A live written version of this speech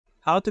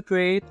How to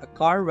create a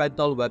car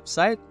rental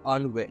website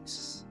on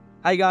Wix.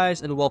 Hi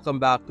guys, and welcome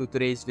back to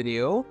today's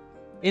video.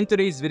 In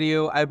today's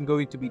video, I'm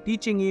going to be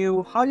teaching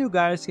you how you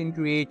guys can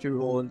create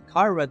your own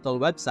car rental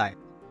website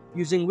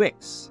using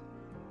Wix.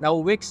 Now,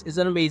 Wix is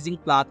an amazing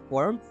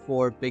platform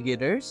for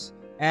beginners,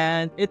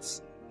 and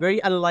it's very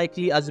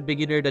unlikely as a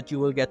beginner that you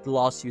will get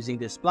lost using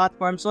this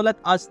platform. So let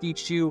us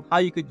teach you how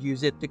you could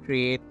use it to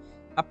create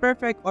a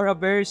perfect or a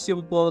very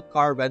simple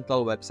car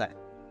rental website.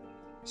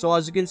 So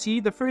as you can see,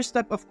 the first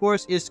step, of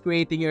course, is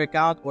creating your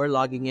account or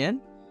logging in.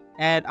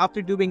 And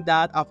after doing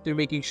that, after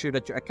making sure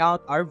that your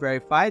account are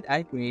verified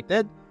and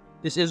created,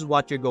 this is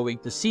what you're going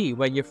to see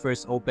when you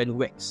first open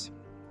Wix.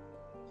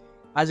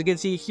 As you can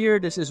see here,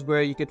 this is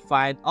where you can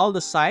find all the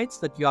sites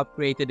that you have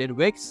created in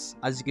Wix.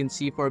 As you can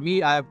see, for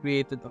me, I have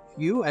created a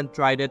few and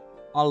tried it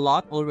a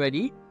lot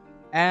already.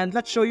 And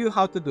let's show you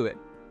how to do it.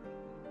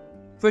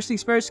 First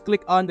things first,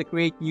 click on the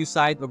Create New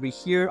Site over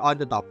here on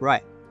the top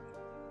right.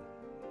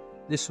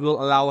 This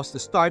will allow us to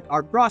start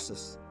our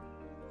process.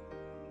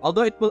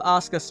 Although it will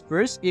ask us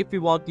first if we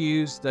want to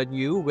use the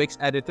new Wix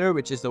editor,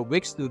 which is the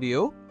Wix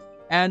Studio.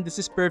 And this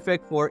is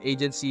perfect for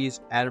agencies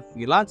and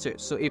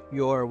freelancers. So if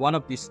you're one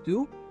of these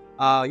two,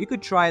 you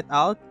could try it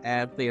out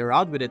and play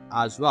around with it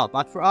as well.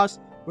 But for us,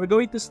 we're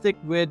going to stick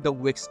with the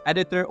Wix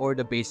editor or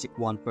the basic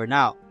one for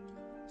now.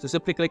 So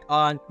simply click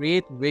on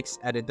Create Wix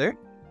Editor.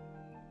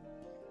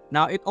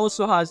 Now it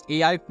also has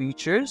AI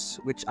features,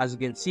 which as you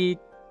can see,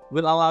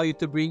 will allow you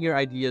to bring your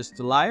ideas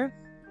to life.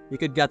 You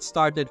could get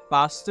started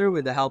faster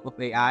with the help of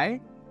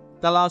AI.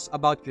 Tell us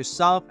about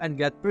yourself and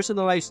get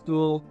personalized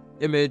tool,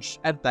 image,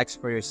 and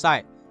text for your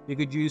site. You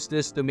could use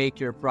this to make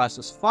your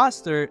process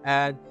faster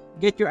and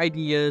get your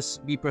ideas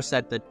be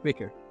presented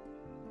quicker.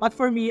 But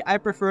for me, I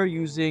prefer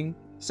using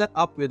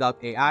Setup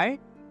without AI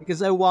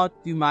because I want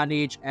to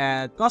manage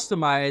and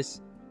customize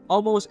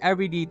almost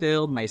every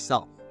detail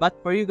myself.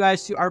 But for you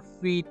guys, you are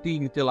free to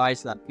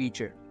utilize that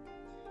feature.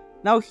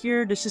 Now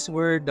here, this is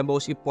where the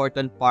most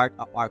important part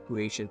of our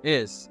creation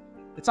is.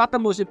 It's not the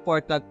most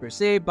important per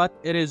se, but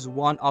it is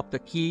one of the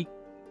key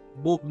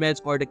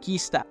movements or the key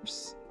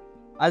steps.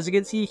 As you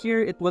can see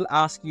here, it will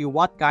ask you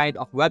what kind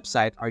of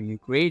website are you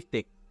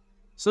creating.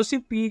 So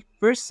simply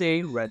first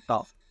say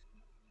rental.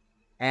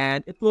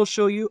 And it will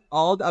show you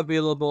all the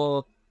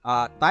available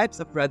types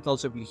of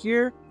rentals over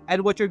here.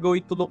 And what you're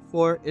going to look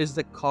for is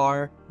the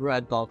car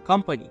rental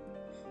company.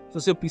 So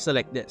simply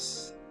select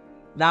this.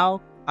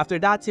 Now, after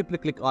that, simply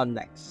click on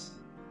Next.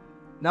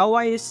 Now,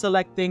 why is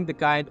selecting the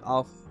kind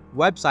of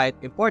website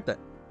important?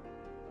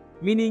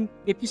 Meaning,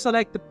 if you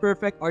select the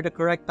perfect or the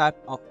correct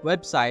type of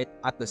website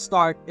at the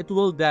start, it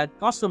will then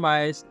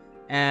customize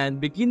and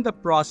begin the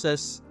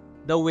process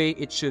the way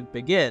it should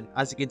begin.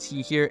 As you can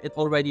see here, it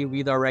already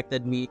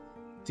redirected me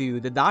to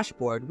the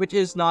dashboard, which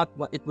is not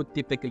what it would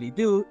typically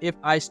do if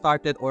I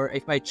started or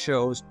if I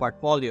chose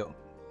portfolio.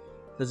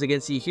 As you can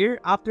see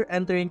here, after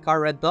entering car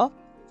rental,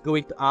 it's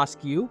going to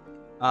ask you,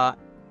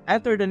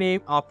 enter the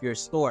name of your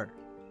store.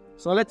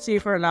 So let's say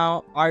for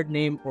now, our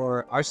name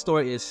or our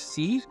store is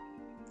C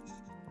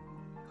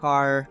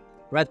Car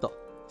Rental,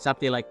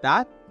 something like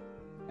that.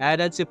 And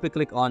then simply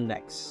click on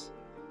Next.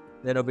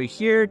 Then over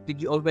here,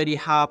 did you already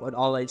have an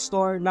online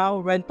store? Now,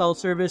 rental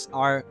service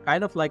are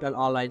kind of like an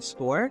online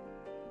store.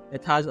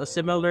 It has a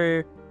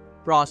similar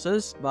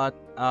process, but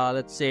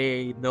let's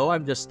say, no,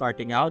 I'm just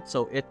starting out.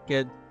 So it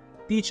could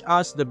teach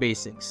us the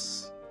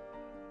basics.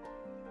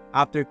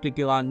 After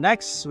clicking on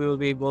Next, we will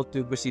be able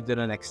to proceed to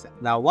the next step.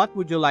 Now, what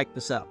would you like to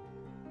sell?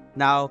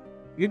 Now,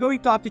 you're going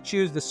to have to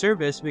choose the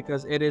service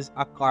because it is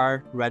a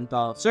car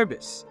rental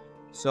service.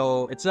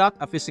 So, it's not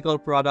a physical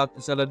product,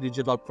 it's not a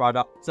digital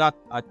product, it's not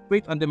a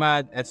print on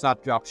demand, it's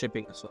not drop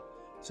shipping as well.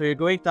 So, you're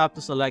going to have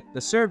to select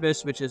the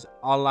service, which is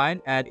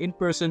online and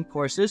in-person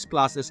courses,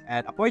 classes,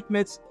 and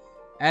appointments.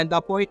 And the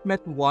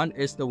appointment one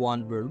is the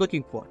one we're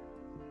looking for.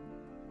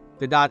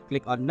 To that,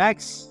 click on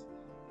Next.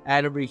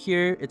 And over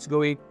here, it's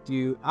going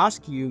to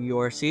ask you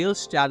your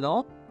sales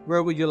channel.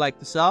 Where would you like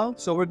to sell?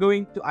 So we're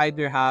going to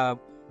either have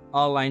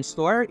online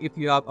store. If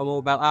you have a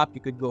mobile app,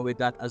 you could go with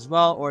that as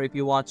well. Or if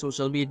you want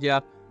social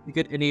media, you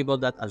could enable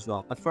that as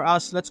well. But for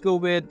us, let's go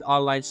with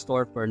online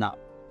store for now.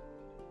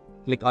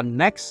 Click on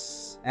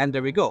Next. And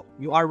there we go.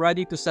 You are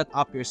ready to set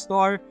up your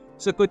store.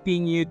 So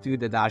continue to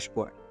the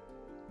dashboard.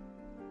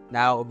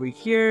 Now over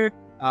here,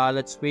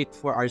 let's wait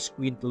for our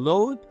screen to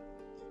load.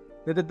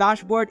 The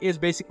dashboard is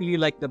basically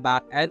like the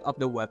back end of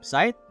the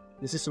website.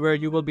 This is where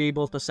you will be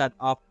able to set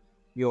up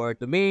your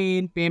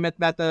domain, payment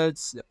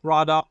methods, the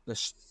product, the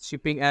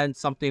shipping end,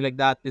 something like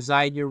that,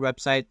 design your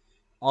website,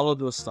 all of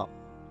those stuff.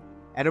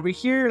 And over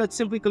here, let's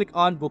simply click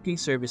on Booking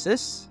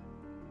Services.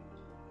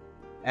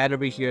 And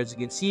over here, as you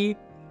can see,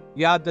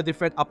 you have the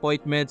different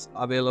appointments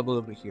available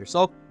over here.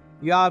 So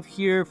you have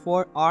here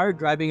for our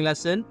driving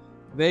lesson,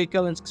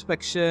 vehicle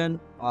inspection,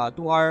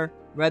 2-hour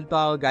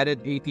rental,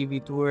 guided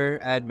ATV tour,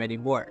 and many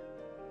more.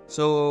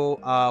 So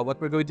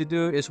what we're going to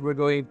do is we're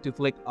going to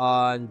click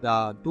on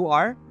the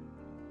 2-hour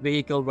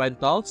vehicle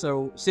rental.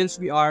 So since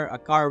we are a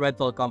car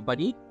rental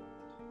company,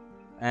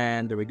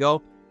 and there we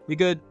go, we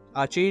could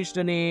change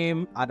the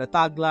name, add a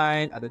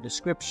tagline, add a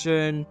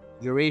description,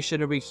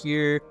 duration over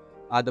here,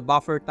 the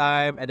buffer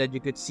time, and then you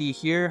could see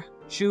here,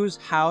 choose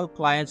how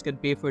clients can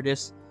pay for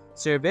this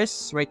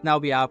service. Right now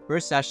we have per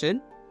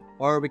session,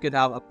 or we could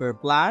have a per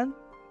plan,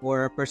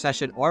 or per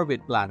session or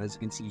with plan, as you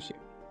can see here.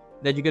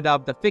 Then you could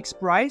have the fixed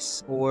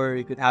price, or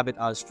you could have it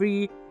as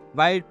free,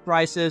 varied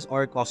prices,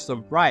 or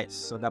custom price.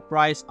 So the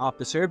price of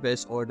the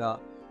service or the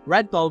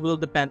rental will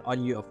depend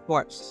on you, of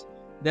course.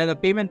 Then the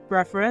payment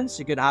preference,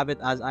 you could have it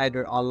as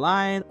either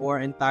online or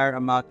entire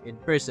amount in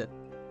person.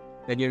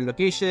 Then your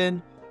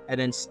location, and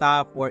then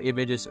staff or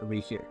images over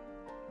here.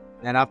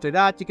 And after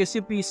that, you can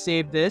simply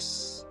save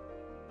this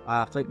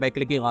by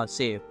clicking on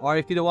save. Or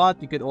if you don't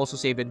want, you could also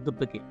save and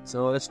duplicate.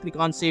 So let's click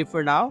on save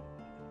for now.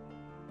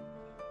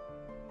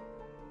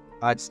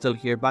 It's still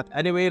here, but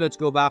anyway, let's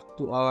go back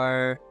to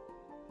our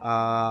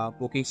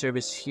booking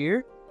service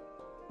here.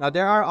 Now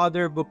there are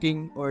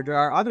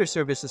other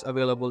services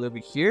available over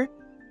here.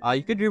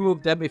 You could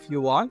remove them if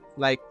you want,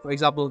 like for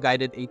example,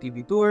 guided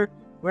ATV tour.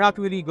 We're not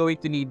really going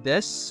to need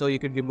this, so you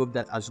can remove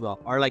that as well.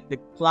 Or like the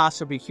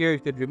class over here, you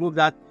could remove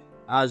that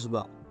as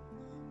well.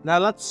 Now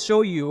let's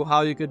show you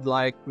how you could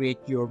like create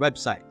your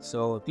website.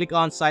 So click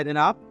on sign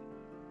up.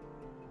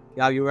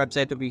 You have your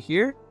website over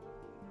here.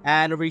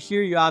 And over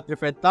here, you have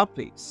different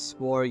templates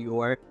for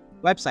your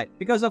website.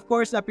 Because of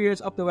course, the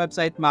appearance of the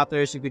website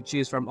matters, you could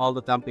choose from all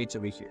the templates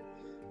over here.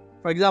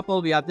 For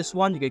example, we have this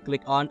one. You can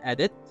click on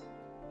edit.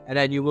 And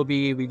then you will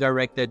be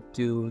redirected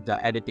to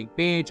the editing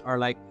page, or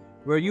like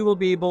where you will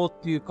be able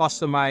to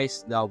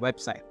customize the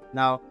website.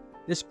 Now,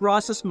 this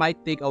process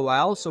might take a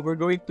while, so we're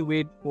going to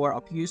wait for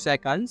a few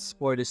seconds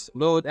for this to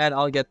load, and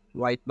I'll get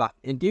right back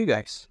into you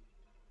guys.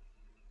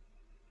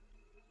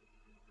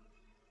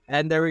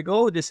 And there we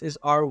go. This is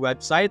our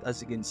website,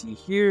 as you can see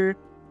here.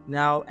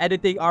 Now,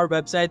 editing our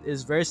website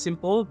is very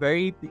simple,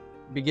 very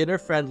beginner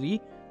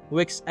friendly.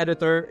 Wix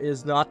editor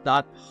is not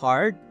that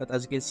hard, but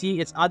as you can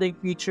see, it's adding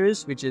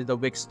features, which is the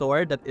Wix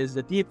store. That is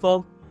the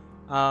default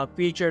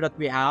feature that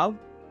we have.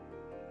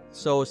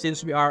 So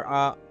since we are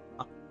a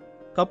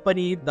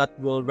company that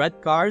will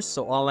rent cars,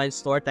 so online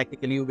store,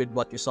 technically with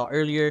what you saw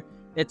earlier,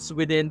 it's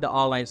within the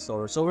online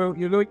store. So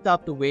you're going to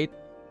have to wait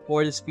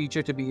for this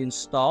feature to be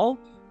installed.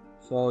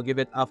 So give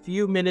it a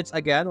few minutes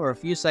again, or a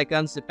few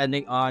seconds,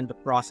 depending on the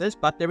process.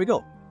 But there we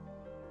go.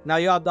 Now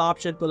you have the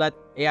option to let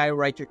AI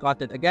write your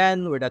content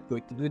again. We're not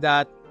going to do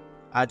that.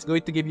 It's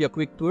going to give you a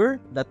quick tour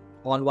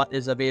on what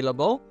is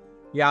available.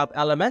 You have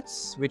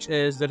elements, which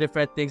is the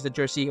different things that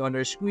you're seeing on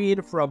your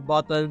screen, from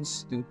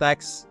buttons to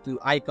text to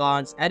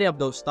icons, any of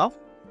those stuff.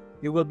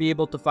 You will be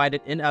able to find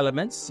it in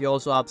elements. You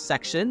also have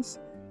sections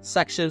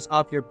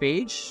of your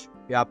page.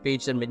 You have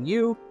page and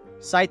menu,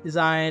 site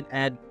design,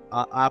 and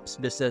apps,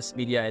 business,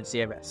 media, and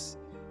CMS.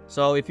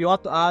 So if you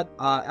want to add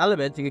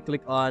elements, you can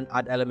click on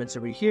add elements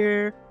over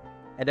here.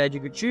 And then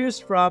you can choose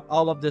from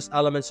all of these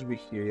elements over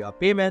here. You have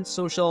payments,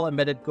 social,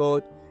 embedded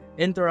code,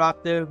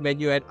 interactive,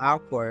 menu, and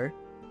anchor,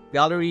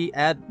 gallery,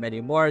 and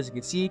many more. As you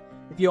can see,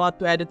 if you want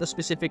to edit a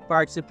specific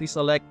part, simply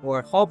select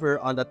or hover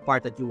on that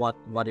part that you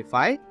want to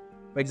modify.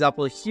 For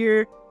example,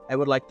 here, I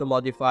would like to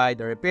modify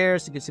the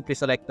repairs. You can simply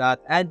select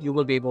that, and you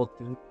will be able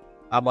to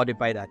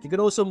modify that. You can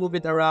also move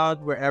it around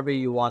wherever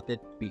you want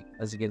it to be,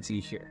 as you can see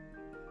here.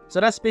 So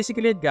that's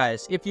basically it,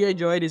 guys. If you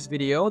enjoyed this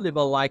video, leave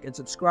a like and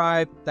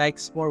subscribe.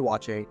 Thanks for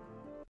watching.